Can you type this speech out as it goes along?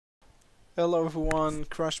Hello everyone,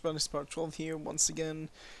 Crash Bandicoot Part 12 here once again,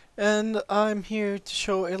 and I'm here to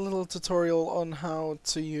show a little tutorial on how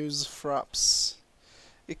to use Fraps.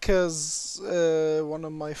 Because one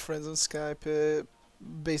of my friends on Skype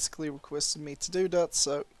basically requested me to do that,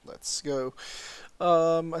 so let's go.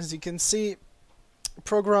 As you can see,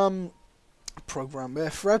 Fraps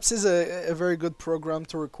is a very good program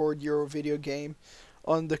to record your video game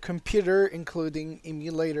on the computer, including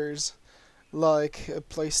emulators like a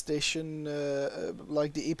PlayStation,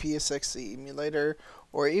 like the EPSXE emulator,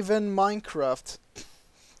 or even Minecraft.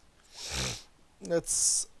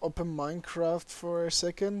 Let's open Minecraft for a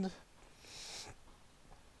second.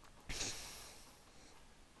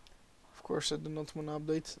 Of course, I do not want to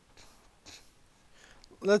update.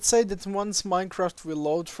 Let's say that once Minecraft will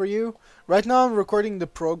load for you. Right now, I'm recording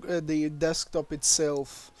the desktop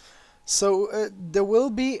itself. So there will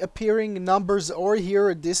be appearing numbers or here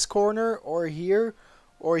at this corner, or here,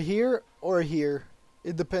 or here, or here.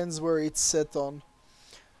 It depends where it's set on.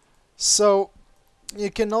 So you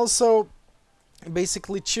can also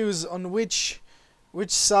basically choose on which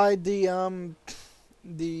side the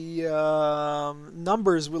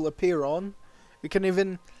numbers will appear on. You can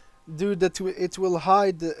even do that. It will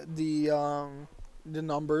hide the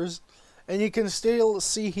numbers, and you can still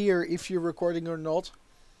see here if you're recording or not.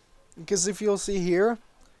 Because if you'll see here,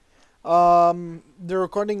 the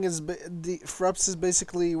recording is the Fraps is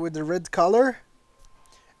basically with the red color,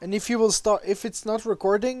 and if you will start, if it's not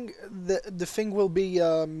recording, the thing will be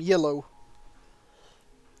yellow.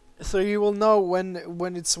 So you will know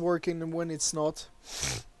when it's working and when it's not.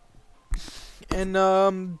 And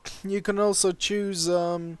you can also choose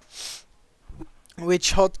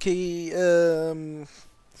which hotkey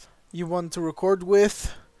you want to record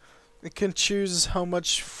with. You can choose how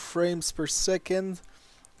much frames per second.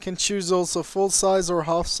 You can choose also full size or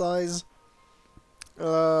half size.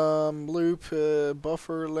 Loop,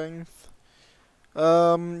 buffer length.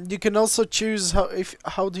 You can also choose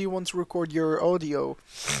how do you want to record your audio.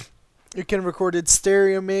 You can record it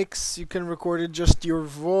stereo mix. You can record it just your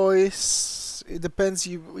voice. It depends.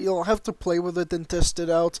 You'll have to play with it and test it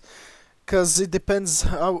out, because it depends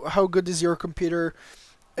how good is your computer,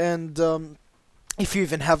 and if you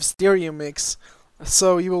even have stereo mix.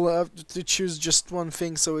 So you will have to choose just one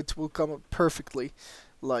thing, so it will come out perfectly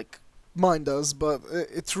like mine does. But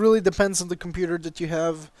it really depends on the computer that you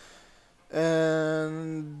have,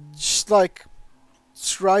 and just like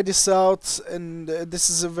try this out. And this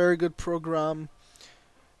is a very good program,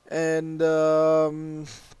 and I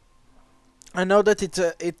know that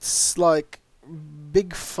it's like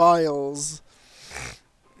big files.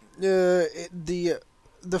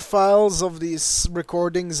 The files of these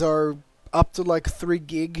recordings are up to like 3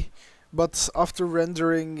 gig, but after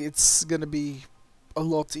rendering it's gonna be a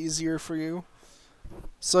lot easier for you.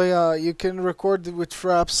 So yeah, you can record with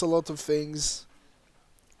Fraps a lot of things,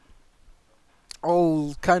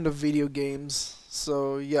 all kind of video games.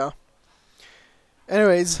 So yeah.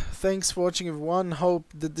 Anyways, thanks for watching everyone.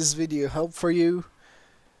 Hope that this video helped for you.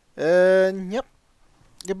 And yep,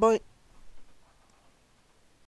 goodbye.